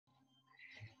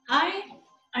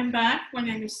I'm back. My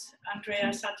name is Andrea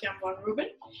Satyam von Rueben.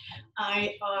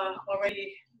 I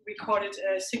already recorded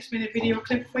a 6-minute video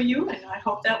clip for you, and I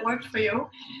hope that worked for you.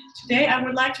 Today, I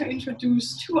would like to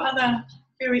introduce two other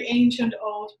very ancient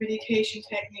old meditation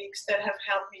techniques that have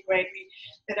helped me greatly,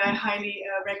 that I highly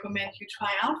recommend you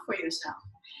try out for yourself.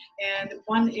 And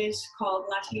one is called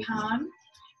Latihan,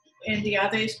 and the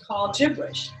other is called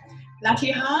gibberish.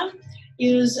 Latihan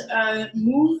is a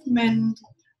movement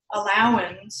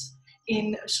allowance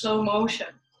in slow motion.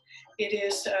 It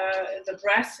is the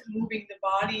breath moving the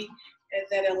body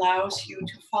that allows you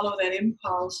to follow that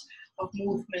impulse of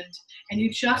movement, and you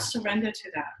just surrender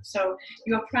to that. So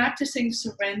you are practicing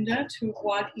surrender to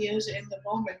what is in the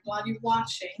moment while you're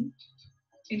watching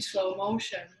in slow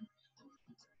motion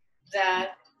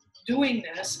that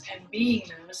doingness and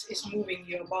beingness is moving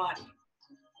your body.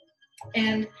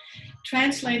 And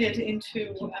translated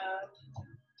into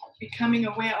becoming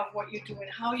aware of what you do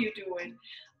and how you do it.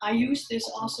 I use this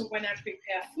also when I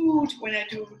prepare food, when I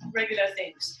do regular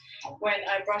things. When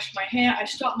I brush my hair, I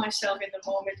stop myself in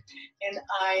the moment and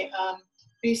I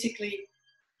basically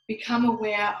become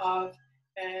aware of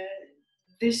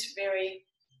this very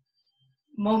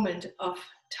moment of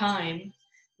time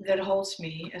that holds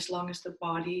me as long as the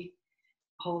body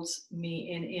holds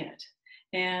me in it.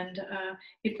 And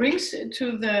it brings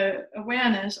to the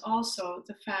awareness also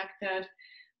the fact that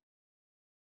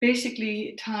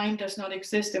basically time does not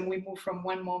exist and we move from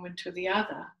one moment to the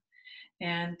other.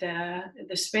 And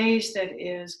the space that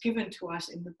is given to us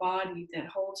in the body that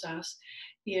holds us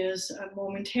is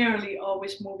momentarily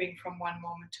always moving from one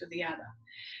moment to the other.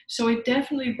 So it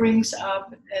definitely brings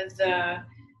up the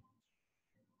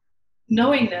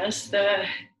knowingness, the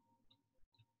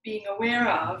being aware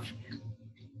of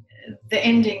the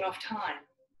ending of time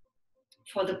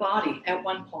for the body at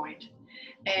one point.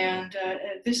 And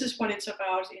this is what it's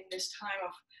about in this time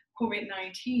of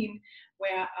COVID-19,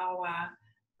 where our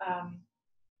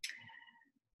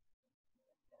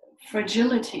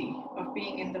fragility of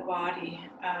being in the body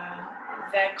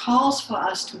that calls for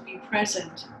us to be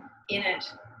present in it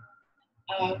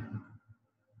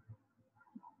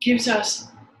gives us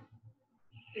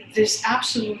this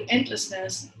absolute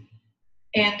endlessness.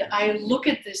 And I look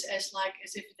at this as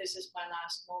if this is my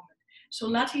last moment. So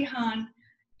Latihan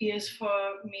is for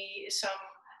me some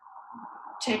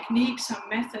technique, some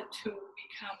method to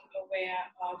become aware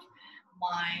of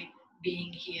my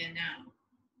being here now.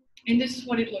 And this is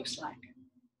what it looks like.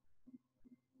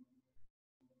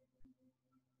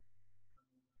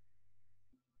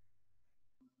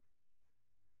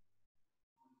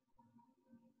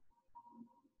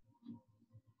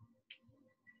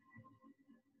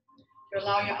 You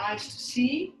allow your eyes to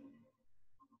see.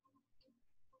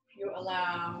 You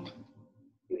allow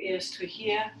your ears to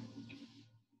hear.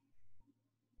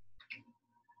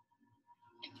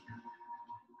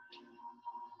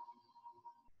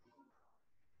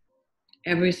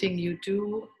 Everything you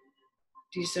do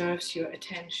deserves your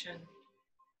attention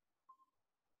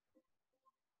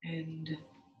and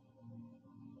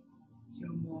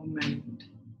your moment.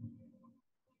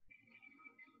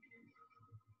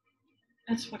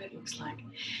 That's what it looks like.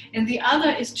 And the other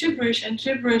is gibberish, and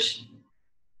gibberish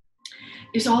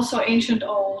is also ancient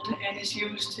old and is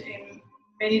used in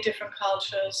many different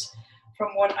cultures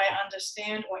from what I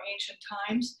understand, or ancient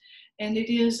times. And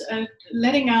it is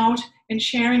letting out and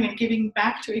sharing and giving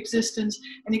back to existence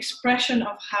an expression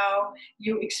of how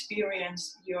you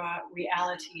experience your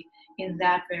reality in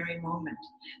that very moment.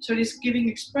 So it is giving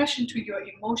expression to your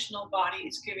emotional body,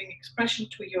 it's giving expression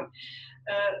to your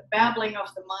babbling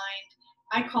of the mind.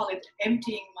 I call it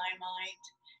emptying my mind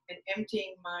and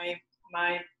emptying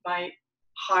my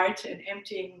heart and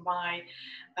emptying my,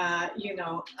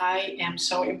 I am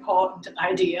so important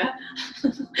idea.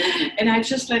 And I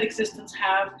just let existence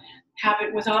have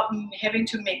it without having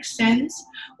to make sense,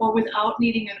 or without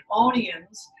needing an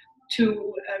audience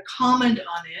to comment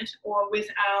on it, or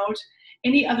without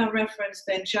any other reference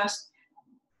than just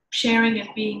sharing and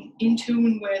being in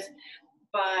tune with,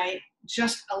 by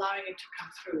just allowing it to come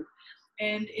through.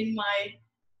 And in my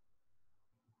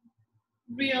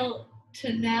real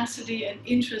tenacity and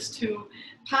interest to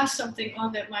pass something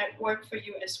on that might work for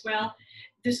you as well,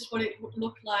 this is what it would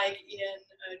look like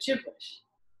in gibberish.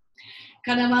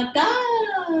 Kanamata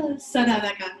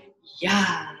sadadaka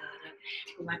ya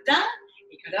kumata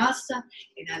ikarasa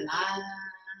inala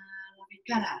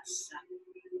ikarasa.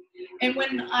 And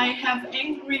when I have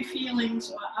angry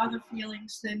feelings or other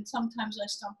feelings, then sometimes I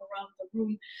stomp around the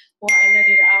room, or I let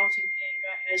it out in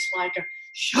anger as like a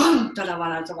shun,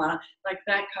 like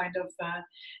that kind of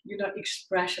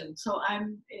expression. So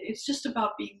it's just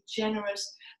about being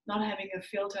generous, not having a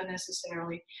filter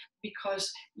necessarily,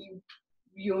 because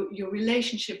your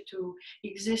relationship to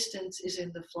existence is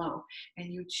in the flow,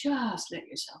 and you just let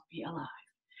yourself be alive.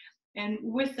 And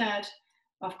with that,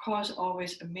 of course,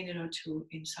 always a minute or two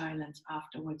in silence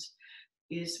afterwards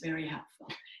is very helpful.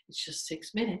 It's just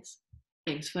 6 minutes.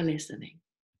 Thanks for listening.